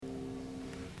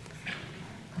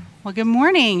Well, good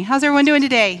morning. How's everyone doing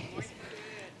today?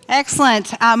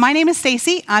 Excellent. My name is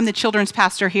Stacie. I'm the children's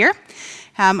pastor here.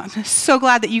 I'm so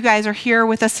glad that you guys are here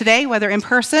with us today, whether in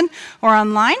person or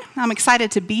online. I'm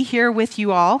excited to be here with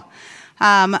you all.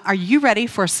 Are you ready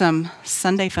for some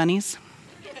Sunday funnies?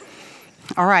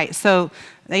 All right, so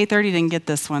 8:30 didn't get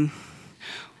this one.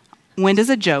 When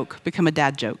does a joke become a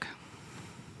dad joke?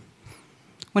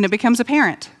 When it becomes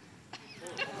apparent.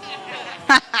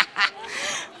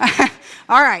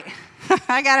 All right,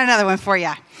 I got another one for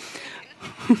you.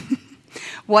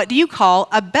 What do you call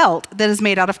a belt that is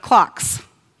made out of clocks?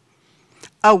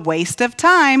 A waste of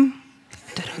time.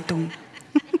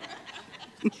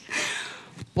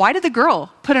 Why did the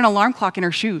girl put an alarm clock in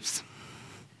her shoes?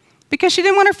 Because she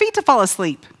didn't want her feet to fall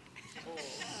asleep.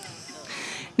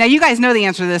 Now you guys know the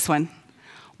answer to this one.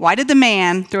 Why did the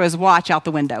man throw his watch out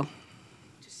the window?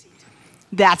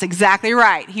 That's exactly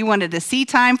right. He wanted to see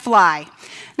time fly.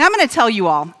 Now I'm going to tell you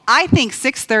all, I think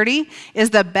 6:30 is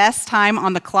the best time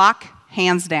on the clock,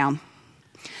 hands down.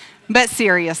 But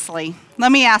seriously,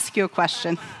 let me ask you a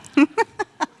question. That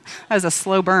was a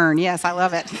slow burn. Yes, I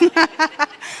love it.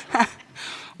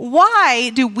 Why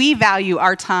do we value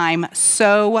our time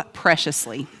so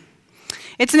preciously?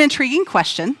 It's an intriguing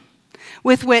question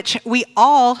with which we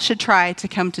all should try to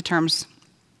come to terms.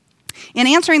 In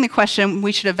answering the question,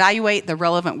 we should evaluate the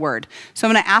relevant word. So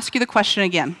I'm going to ask you the question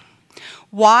again.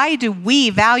 Why do we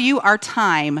value our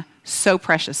time so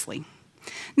preciously?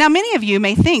 Now, many of you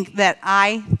may think that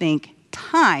I think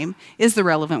time is the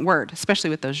relevant word, especially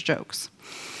with those jokes.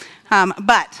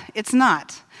 But it's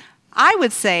not. I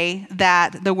would say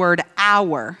that the word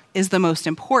hour is the most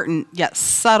important yet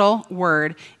subtle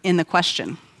word in the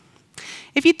question.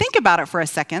 If you think about it for a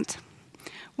second,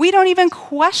 we don't even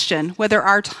question whether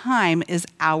our time is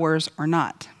ours or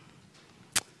not.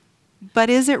 But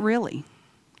is it really?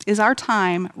 Is our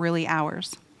time really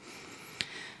ours?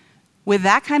 With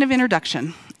that kind of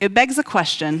introduction, it begs the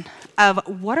question of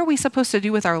what are we supposed to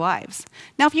do with our lives?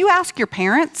 Now, if you ask your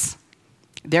parents,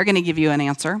 they're going to give you an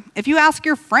answer. If you ask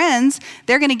your friends,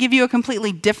 they're going to give you a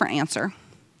completely different answer.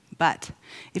 But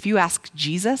if you ask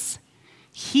Jesus,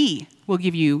 he will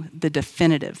give you the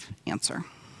definitive answer.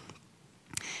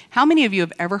 How many of you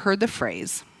have ever heard the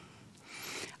phrase,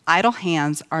 idle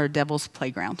hands are a devil's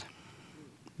playground?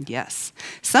 Yes.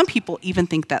 Some people even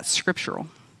think that's scriptural.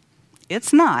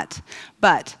 It's not,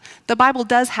 but the Bible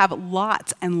does have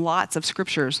lots and lots of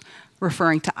scriptures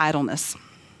referring to idleness.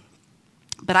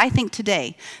 But I think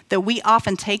today that we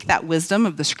often take that wisdom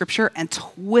of the scripture and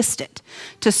twist it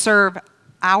to serve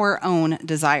our own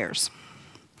desires.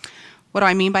 What do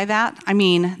I mean by that? I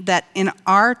mean that in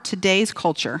our today's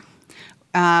culture,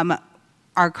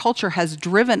 our culture has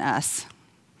driven us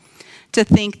to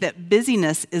think that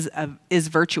busyness is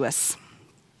virtuous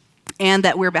and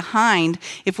that we're behind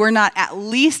if we're not at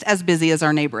least as busy as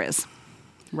our neighbor is,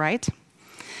 right?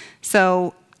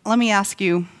 So let me ask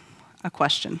you a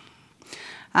question.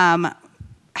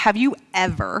 Have you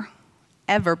ever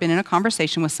been in a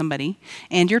conversation with somebody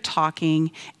and you're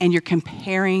talking and you're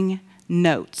comparing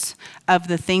notes of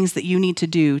the things that you need to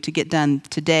do to get done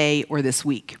today or this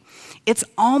week? It's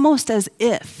almost as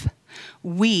if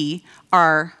we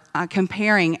are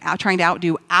trying to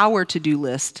outdo our to-do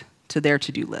list to their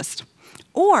to-do list.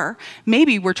 Or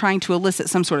maybe we're trying to elicit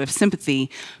some sort of sympathy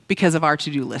because of our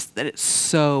to-do list, that it's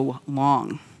so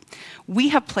long. We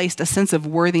have placed a sense of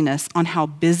worthiness on how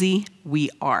busy we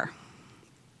are.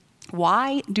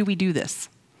 Why do we do this?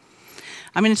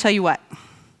 I'm going to tell you what.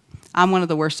 I'm one of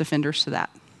the worst offenders to that.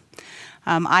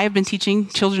 I have been teaching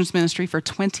children's ministry for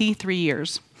 23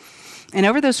 years. And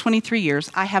over those 23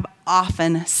 years, I have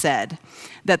often said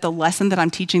that the lesson that I'm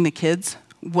teaching the kids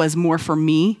was more for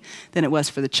me than it was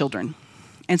for the children.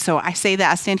 And so I say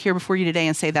that, I stand here before you today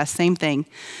and say that same thing,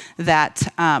 that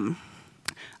I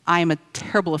am a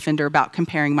terrible offender about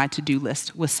comparing my to-do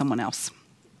list with someone else.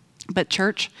 But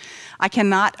church, I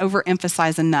cannot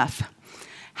overemphasize enough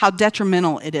how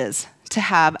detrimental it is to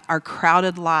have our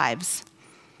crowded lives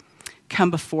come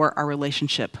before our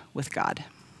relationship with God.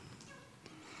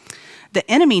 The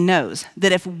enemy knows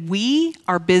that if we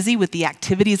are busy with the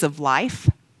activities of life,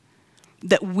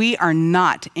 that we are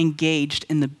not engaged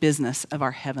in the business of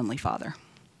our Heavenly Father.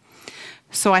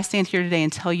 So I stand here today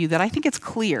and tell you that I think it's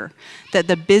clear that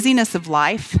the busyness of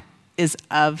life is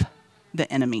of the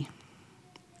enemy.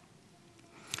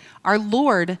 Our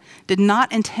Lord did not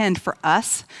intend for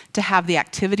us to have the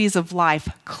activities of life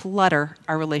clutter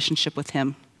our relationship with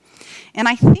Him. And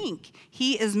I think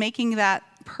He is making that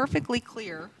perfectly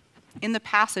clear in the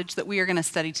passage that we are going to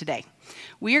study today.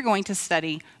 We are going to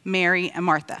study Mary and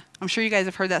Martha. I'm sure you guys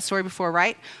have heard that story before,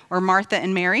 right? Or Martha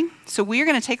and Mary. So we are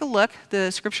going to take a look.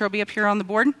 The scripture will be up here on the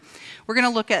board. We're going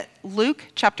to look at Luke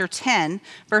chapter 10,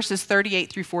 verses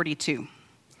 38 through 42.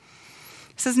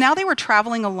 It says, "Now they were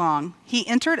traveling along. He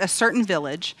entered a certain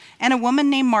village, and a woman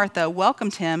named Martha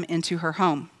welcomed him into her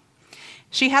home.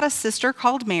 She had a sister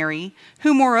called Mary,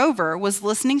 who moreover was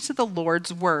listening to the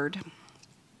Lord's word,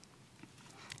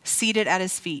 seated at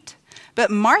his feet.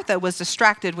 But Martha was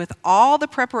distracted with all the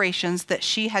preparations that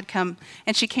she had come,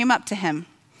 and she came up to him.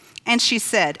 And she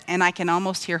said," and I can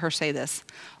almost hear her say this,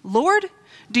 "Lord,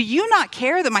 do you not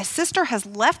care that my sister has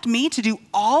left me to do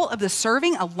all of the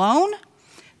serving alone?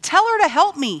 Tell her to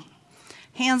help me."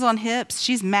 Hands on hips,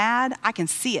 she's mad, I can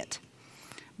see it.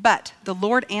 But the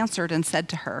Lord answered and said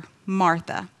to her,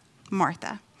 "Martha,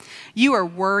 Martha, you are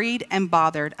worried and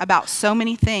bothered about so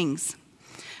many things,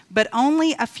 but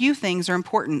only a few things are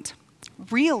important.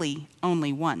 Really,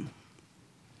 only one.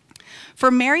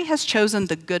 For Mary has chosen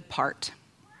the good part,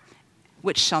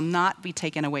 which shall not be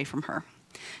taken away from her."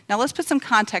 Now let's put some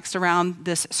context around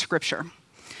this scripture.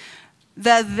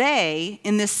 The they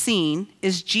in this scene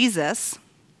is Jesus,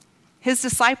 his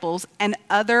disciples, and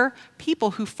other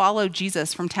people who followed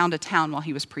Jesus from town to town while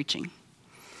he was preaching.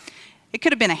 It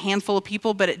could have been a handful of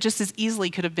people, but it just as easily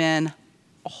could have been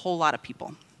a whole lot of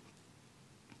people.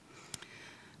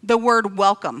 The word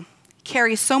welcome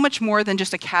carries so much more than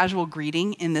just a casual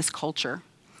greeting in this culture.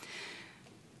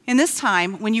 In this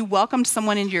time, when you welcomed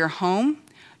someone into your home,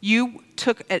 you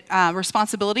took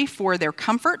responsibility for their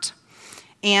comfort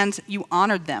and you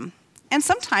honored them. And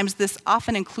sometimes this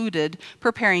often included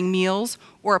preparing meals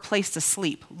or a place to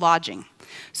sleep, lodging.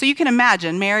 So you can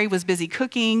imagine Mary was busy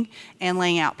cooking and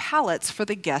laying out pallets for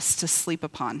the guests to sleep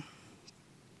upon.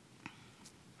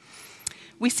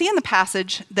 We see in the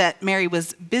passage that Mary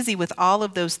was busy with all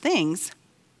of those things,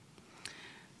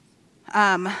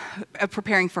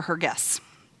 preparing for her guests.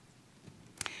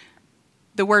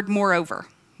 The word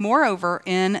moreover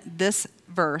in this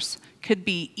verse could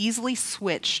be easily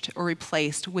switched or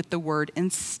replaced with the word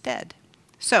instead,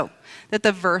 so that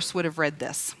the verse would have read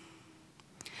this: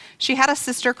 "She had a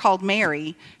sister called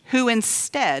Mary, who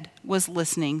instead was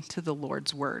listening to the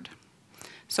Lord's word."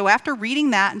 So after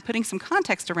reading that and putting some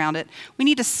context around it, we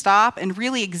need to stop and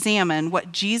really examine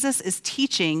what Jesus is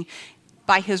teaching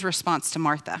by his response to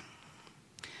Martha.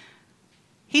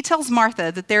 He tells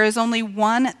Martha that there is only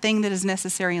one thing that is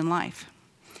necessary in life.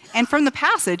 And from the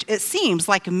passage, it seems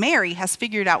like Mary has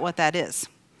figured out what that is.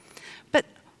 But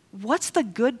what's the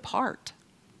good part?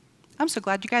 I'm so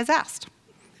glad you guys asked.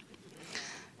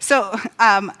 So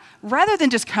rather than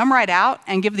just come right out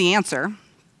and give the answer,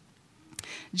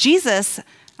 Jesus,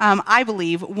 I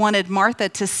believe, wanted Martha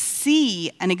to see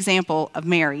an example of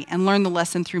Mary and learn the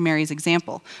lesson through Mary's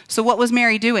example. So what was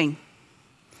Mary doing?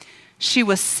 She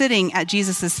was sitting at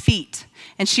Jesus' feet,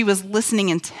 and she was listening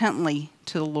intently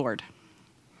to the Lord.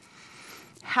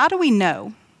 How do we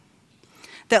know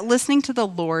that listening to the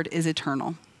Lord is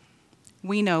eternal?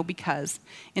 We know because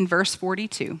in verse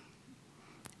 42,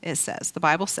 it says, the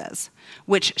Bible says,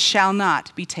 "which shall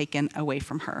not be taken away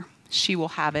from her. She will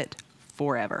have it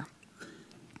forever."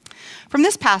 From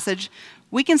this passage,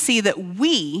 we can see that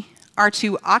we are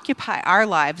to occupy our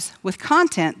lives with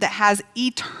content that has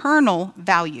eternal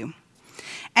value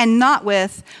and not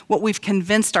with what we've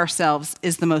convinced ourselves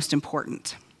is the most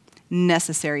important,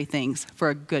 necessary things for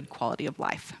a good quality of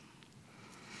life.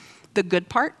 The good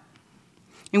part,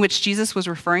 in which Jesus was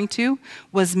referring to,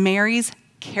 was Mary's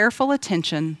careful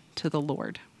attention to the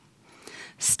Lord.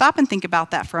 Stop and think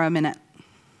about that for a minute.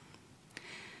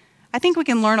 I think we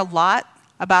can learn a lot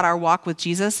about our walk with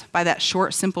Jesus by that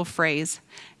short, simple phrase.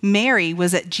 Mary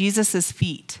was at Jesus'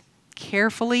 feet,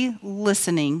 carefully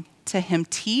listening to him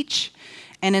teach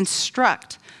and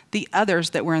instruct the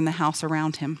others that were in the house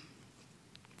around him.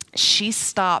 She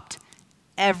stopped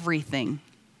everything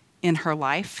in her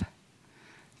life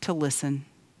to listen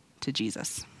to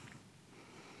Jesus.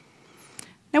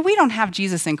 Now, we don't have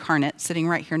Jesus incarnate sitting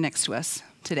right here next to us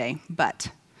today, but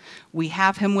we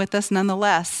have him with us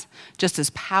nonetheless, just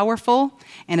as powerful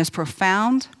and as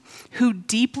profound, who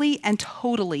deeply and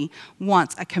totally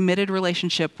wants a committed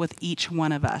relationship with each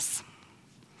one of us.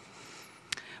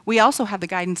 We also have the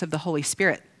guidance of the Holy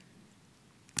Spirit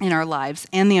in our lives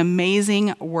and the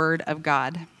amazing Word of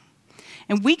God.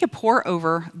 And we could pore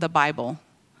over the Bible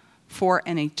for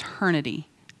an eternity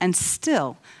and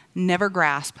still never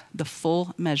grasp the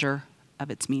full measure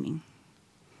of its meaning.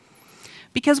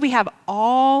 Because we have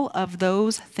all of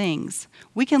those things,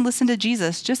 we can listen to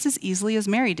Jesus just as easily as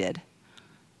Mary did,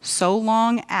 so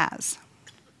long as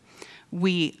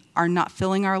we are not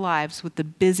filling our lives with the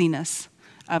busyness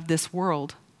of this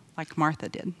world like Martha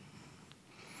did.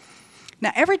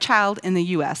 Now, every child in the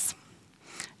U.S.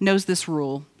 knows this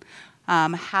rule,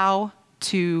 how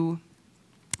to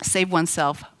save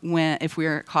oneself if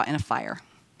we're caught in a fire.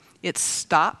 It's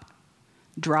stop,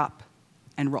 drop,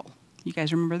 and roll. You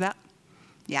guys remember that?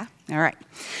 Yeah? All right.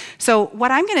 So what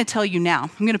I'm going to tell you now,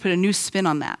 I'm going to put a new spin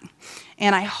on that.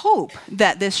 And I hope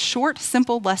that this short,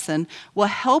 simple lesson will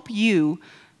help you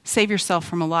save yourself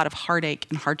from a lot of heartache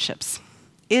and hardships.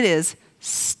 It is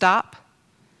stop,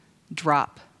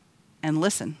 drop, and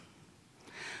listen.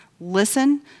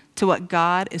 Listen to what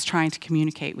God is trying to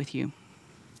communicate with you.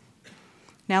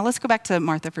 Now let's go back to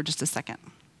Martha for just a second.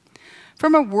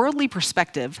 From a worldly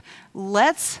perspective,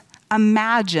 let's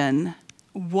imagine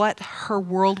what her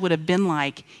world would have been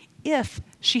like if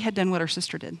she had done what her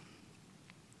sister did.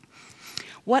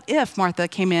 What if Martha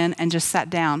came in and just sat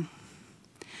down?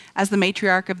 As the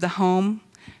matriarch of the home,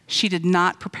 she did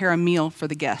not prepare a meal for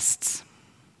the guests.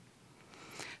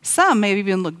 Some may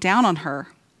even look down on her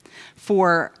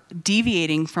for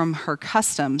deviating from her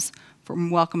customs from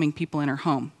welcoming people in her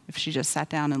home if she just sat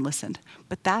down and listened.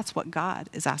 But that's what God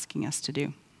is asking us to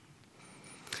do.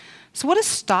 So what does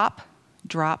stop,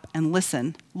 drop, and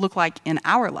listen look like in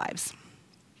our lives?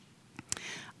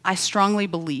 I strongly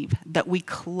believe that we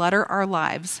clutter our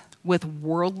lives with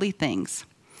worldly things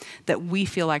that we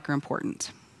feel like are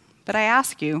important. But I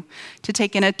ask you to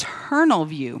take an eternal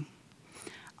view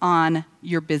on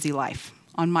your busy life,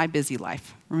 on my busy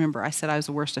life. Remember, I said I was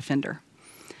the worst offender.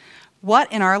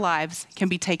 What in our lives can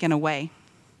be taken away?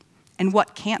 And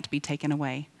what can't be taken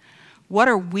away? What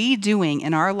are we doing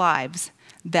in our lives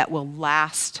that will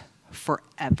last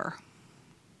forever?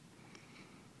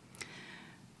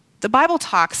 The Bible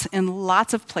talks in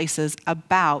lots of places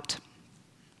about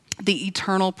the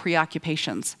eternal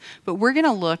preoccupations, but we're going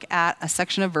to look at a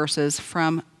section of verses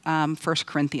from 1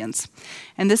 Corinthians.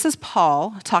 And this is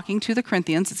Paul talking to the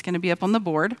Corinthians. It's going to be up on the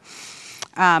board.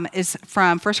 Is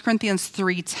from 1 Corinthians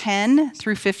 3:10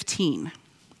 through 15.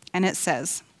 And it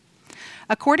says,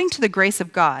 "According to the grace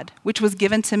of God, which was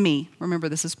given to me," remember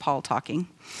this is Paul talking,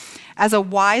 "as a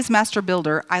wise master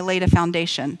builder, I laid a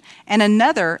foundation, and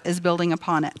another is building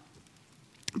upon it.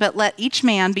 But let each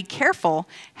man be careful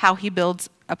how he builds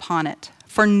upon it.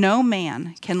 For no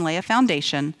man can lay a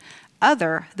foundation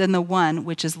other than the one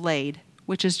which is laid,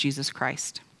 which is Jesus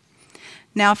Christ.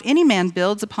 Now if any man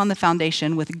builds upon the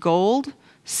foundation with gold,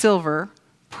 silver,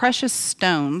 precious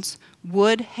stones,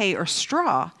 wood, hay, or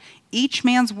straw, each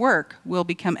man's work will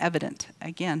become evident."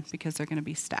 Again, because they're going to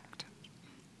be stacked.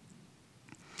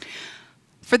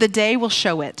 "For the day will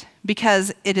show it,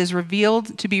 because it is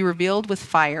revealed to be revealed with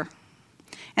fire.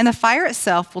 And the fire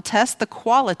itself will test the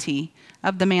quality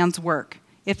of the man's work.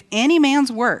 If any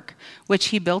man's work which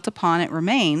he built upon it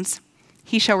remains,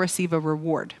 he shall receive a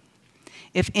reward.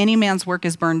 If any man's work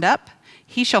is burned up,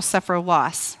 he shall suffer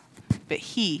loss, but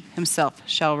he himself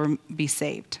shall be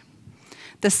saved."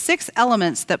 The 6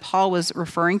 elements that Paul was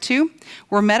referring to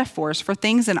were metaphors for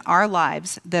things in our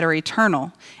lives that are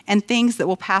eternal and things that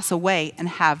will pass away and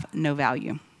have no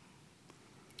value.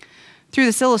 Through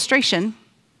this illustration,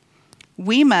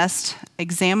 we must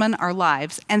examine our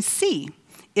lives and see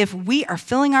if we are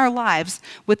filling our lives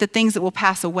with the things that will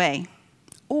pass away,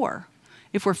 or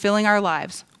if we're filling our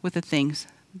lives with the things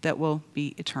that will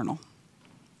be eternal.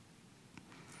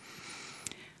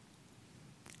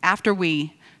 After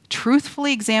we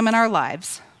truthfully examine our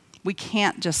lives, we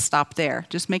can't just stop there.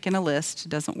 Just making a list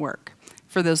doesn't work.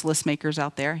 For those list makers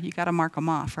out there, you got to mark them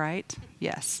off, right?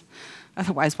 Yes.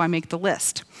 Otherwise, why make the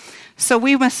list? So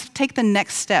we must take the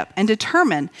next step and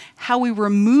determine how we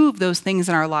remove those things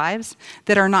in our lives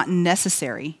that are not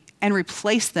necessary and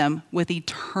replace them with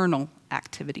eternal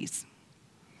activities.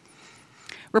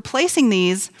 Replacing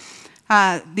these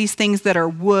things that are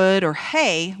wood or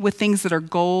hay with things that are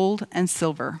gold and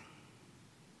silver.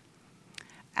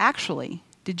 Actually,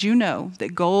 did you know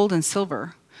that gold and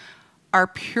silver are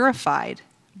purified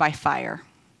by fire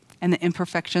and the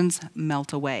imperfections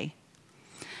melt away?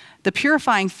 The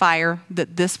purifying fire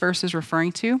that this verse is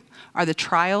referring to are the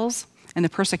trials and the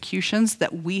persecutions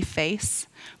that we face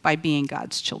by being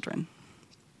God's children.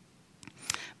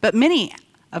 But many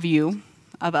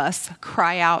of us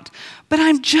cry out, "But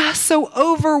I'm just so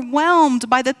overwhelmed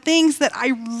by the things that I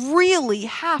really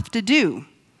have to do."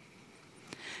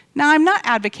 Now, I'm not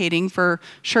advocating for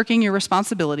shirking your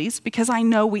responsibilities, because I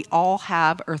know we all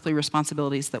have earthly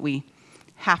responsibilities that we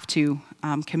have to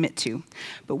commit to.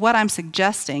 But what I'm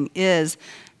suggesting is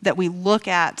that we look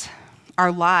at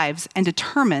our lives and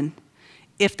determine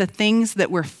if the things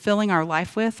that we're filling our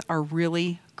life with are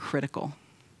really critical.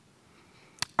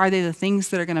 Are they the things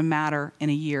that are going to matter in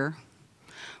a year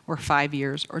or 5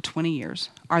 years or 20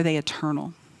 years? Are they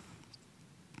eternal?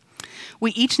 We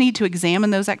each need to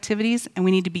examine those activities, and we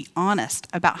need to be honest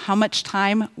about how much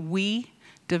time we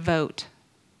devote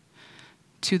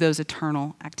to those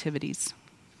eternal activities.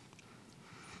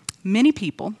 Many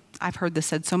people, I've heard this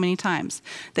said so many times,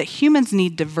 that humans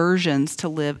need diversions to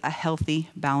live a healthy,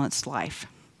 balanced life.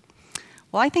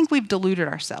 Well, I think we've deluded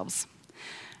ourselves.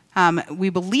 We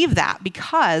believe that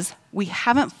because we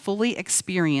haven't fully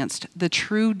experienced the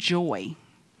true joy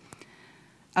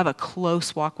of a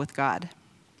close walk with God.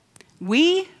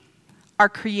 We are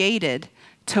created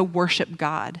to worship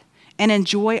God and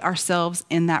enjoy ourselves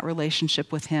in that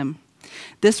relationship with Him.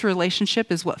 This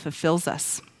relationship is what fulfills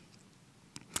us.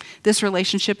 This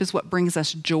relationship is what brings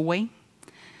us joy.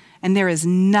 And there is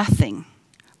nothing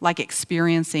like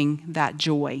experiencing that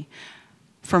joy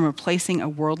from replacing a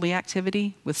worldly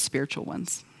activity with spiritual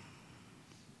ones.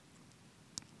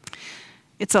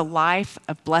 It's a life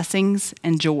of blessings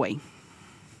and joy.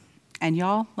 And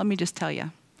y'all, let me just tell you,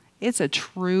 it's a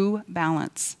true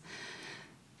balance.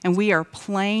 And we are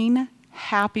plain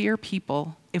happier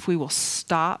people if we will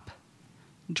stop,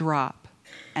 drop,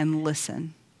 and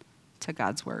listen to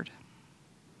God's word.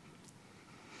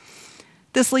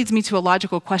 This leads me to a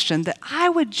logical question that I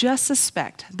would just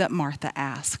suspect that Martha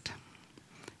asked.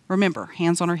 Remember,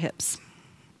 hands on her hips.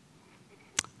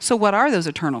 So what are those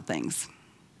eternal things?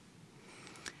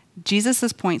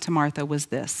 Jesus' point to Martha was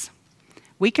this: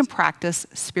 we can practice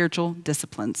spiritual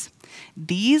disciplines.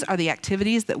 These are the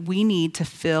activities that we need to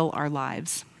fill our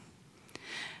lives.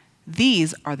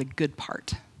 These are the good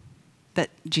part that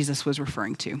Jesus was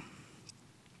referring to.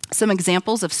 Some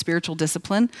examples of spiritual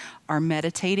discipline are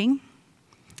meditating,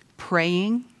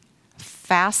 praying,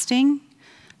 fasting,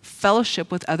 fellowship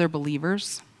with other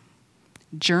believers,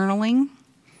 journaling,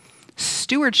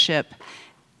 stewardship,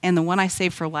 and the one I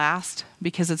save for last,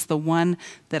 because it's the one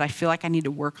that I feel like I need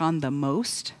to work on the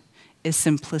most, is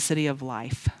simplicity of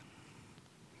life.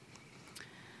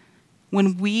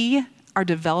 When we are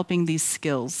developing these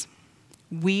skills,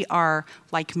 we are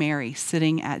like Mary,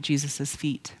 sitting at Jesus'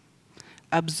 feet,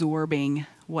 absorbing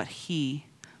what He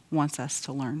wants us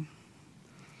to learn.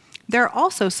 There are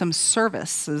also some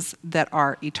services that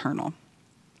are eternal.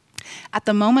 At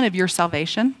the moment of your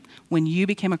salvation, when you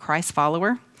became a Christ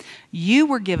follower, you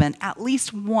were given at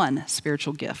least one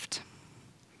spiritual gift.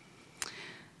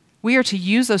 We are to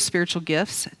use those spiritual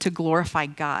gifts to glorify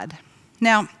God.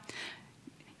 Now,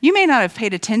 you may not have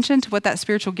paid attention to what that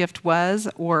spiritual gift was,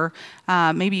 or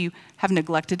maybe you have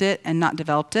neglected it and not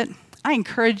developed it. I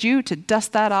encourage you to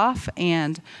dust that off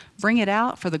and bring it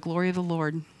out for the glory of the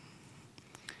Lord.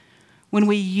 When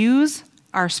we use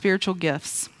our spiritual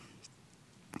gifts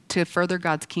to further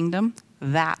God's kingdom,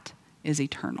 that is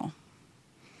eternal.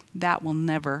 That will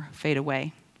never fade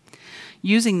away.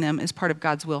 Using them is part of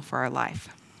God's will for our life.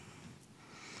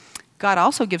 God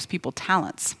also gives people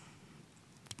talents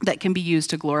that can be used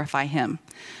to glorify Him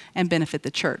and benefit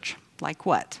the church. Like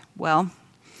what? Well,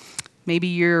 maybe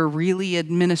you're really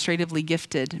administratively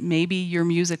gifted. Maybe you're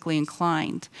musically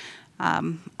inclined.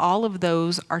 All of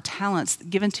those are talents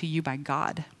given to you by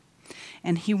God.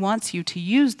 And He wants you to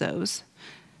use those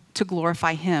to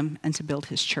glorify Him and to build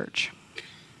His church.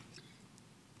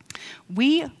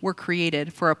 We were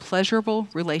created for a pleasurable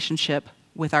relationship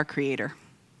with our Creator.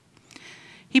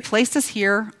 He placed us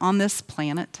here on this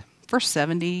planet for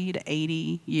 70 to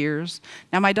 80 years.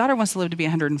 Now, my daughter wants to live to be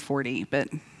 140, but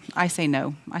I say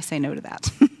no. I say no to that.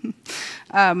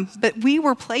 But we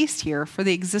were placed here for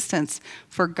the existence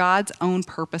for God's own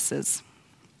purposes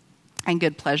and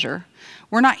good pleasure.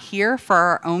 We're not here for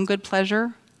our own good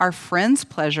pleasure, our friends'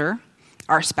 pleasure,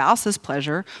 our spouse's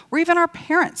pleasure, or even our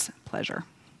parents' pleasure.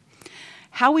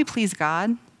 How we please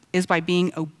God is by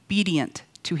being obedient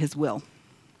to His will.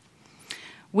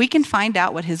 We can find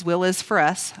out what His will is for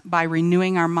us by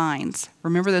renewing our minds.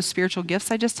 Remember those spiritual gifts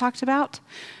I just talked about?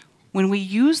 When we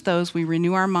use those, we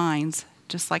renew our minds,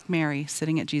 just like Mary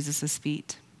sitting at Jesus'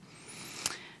 feet.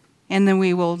 And then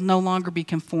we will no longer be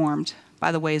conformed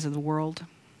by the ways of the world.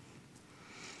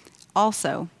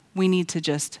 Also, we need to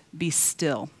just be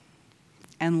still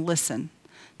and listen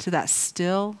to that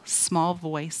still, small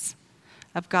voice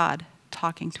of God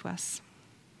talking to us.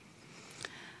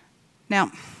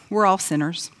 Now, we're all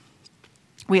sinners.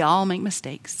 We all make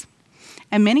mistakes.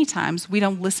 And many times we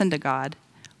don't listen to God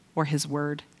or His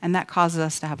word, and that causes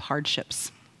us to have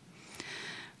hardships.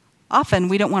 Often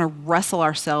we don't want to wrestle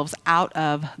ourselves out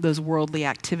of those worldly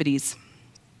activities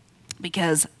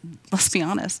because, let's be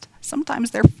honest,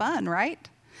 sometimes they're fun, right?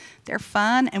 They're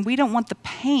fun, and we don't want the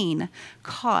pain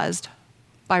caused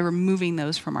by removing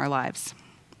those from our lives.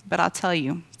 but I'll tell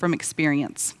you from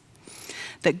experience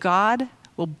that God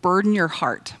will burden your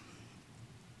heart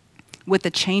with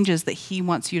the changes that he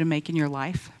wants you to make in your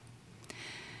life.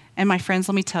 And my friends,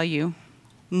 let me tell you,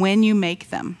 when you make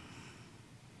them,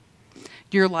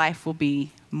 your life will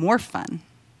be more fun,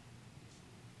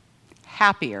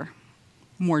 happier,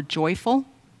 more joyful,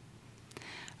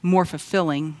 more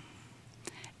fulfilling,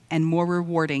 and more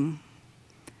rewarding.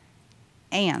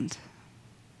 And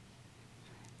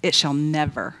it shall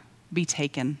never be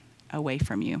taken away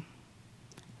from you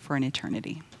for an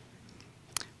eternity.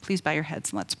 Please bow your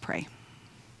heads and let's pray.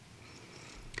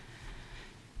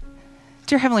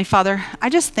 Dear Heavenly Father, I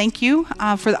just thank you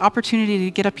for the opportunity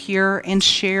to get up here and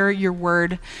share your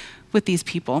word with these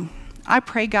people. I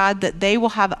pray, God, that they will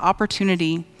have the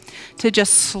opportunity to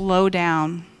just slow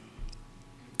down,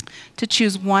 to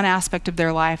choose one aspect of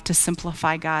their life to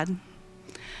simplify, God.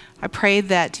 I pray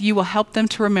that you will help them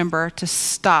to remember to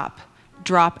stop,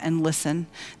 drop, and listen,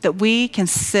 that we can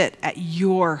sit at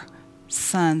your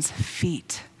Son's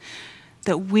feet,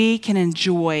 that we can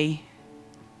enjoy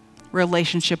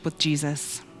relationship with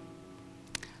Jesus.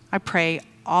 I pray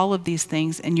all of these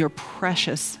things in your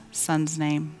precious Son's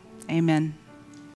name. Amen.